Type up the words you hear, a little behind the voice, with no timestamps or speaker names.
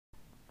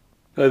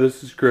Hi,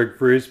 this is Greg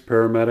Friese,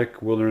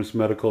 paramedic, Wilderness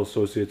Medical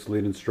Associates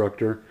lead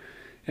instructor,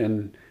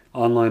 and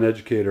online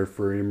educator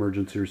for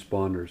emergency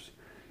responders.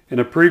 In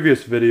a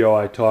previous video,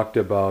 I talked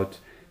about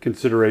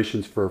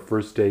considerations for a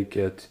first aid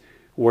kit,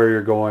 where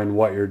you're going,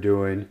 what you're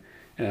doing,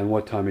 and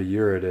what time of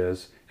year it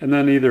is, and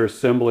then either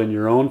assembling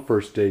your own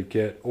first aid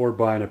kit or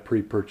buying a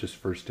pre-purchased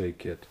first aid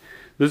kit.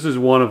 This is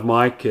one of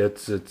my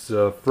kits. It's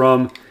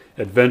from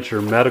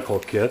Adventure Medical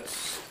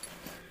Kits.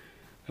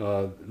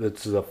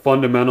 It's a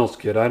fundamentals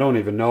kit. I don't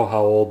even know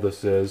how old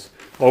this is.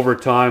 Over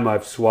time,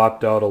 I've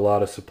swapped out a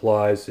lot of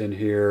supplies in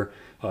here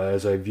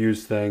as I've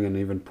used things and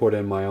even put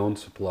in my own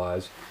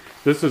supplies.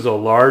 This is a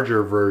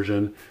larger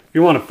version. If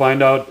you want to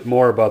find out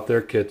more about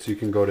their kits, you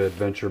can go to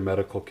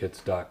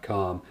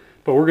adventuremedicalkits.com.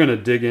 But we're going to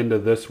dig into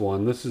this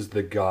one. This is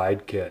the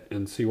guide kit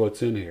and see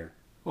what's in here.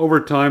 Over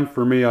time,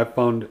 for me, I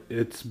found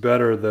it's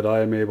better that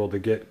I am able to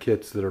get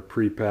kits that are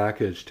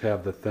pre-packaged,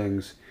 have the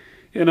things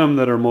in them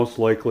that are most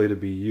likely to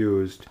be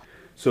used.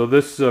 So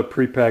this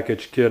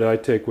pre-packaged kit I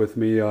take with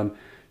me on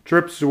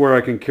trips to where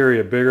I can carry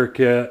a bigger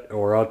kit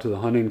or out to the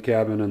hunting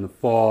cabin in the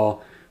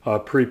fall,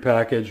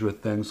 pre-packaged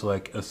with things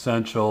like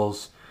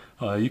essentials.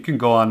 You can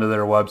go onto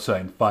their website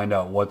and find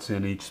out what's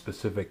in each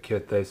specific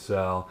kit they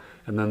sell.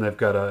 And then they've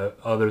got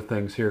other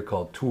things here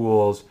called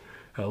tools.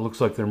 It looks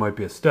like there might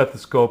be a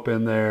stethoscope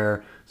in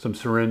there, some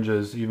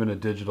syringes, even a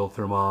digital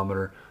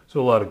thermometer.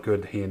 So a lot of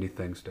good handy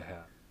things to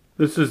have.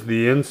 This is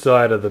the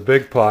inside of the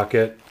big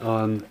pocket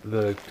on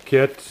the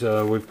kit.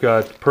 We've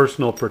got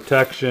personal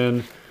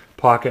protection,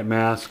 pocket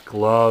mask,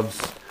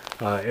 gloves,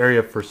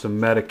 area for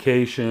some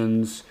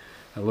medications.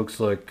 It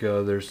looks like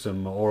there's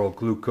some oral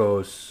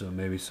glucose,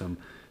 maybe some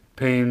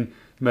pain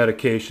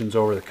medications,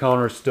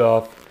 over-the-counter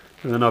stuff.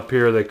 And then up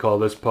here they call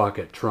this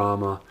pocket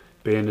trauma,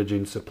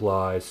 bandaging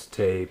supplies,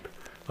 tape,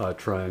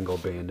 triangle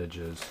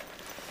bandages.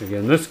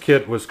 Again, this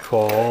kit was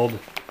called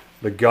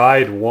the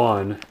Guide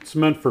 1. It's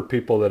meant for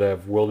people that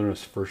have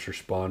wilderness first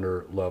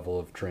responder level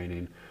of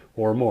training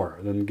or more.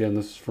 And then again,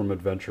 this is from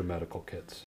Adventure Medical Kits.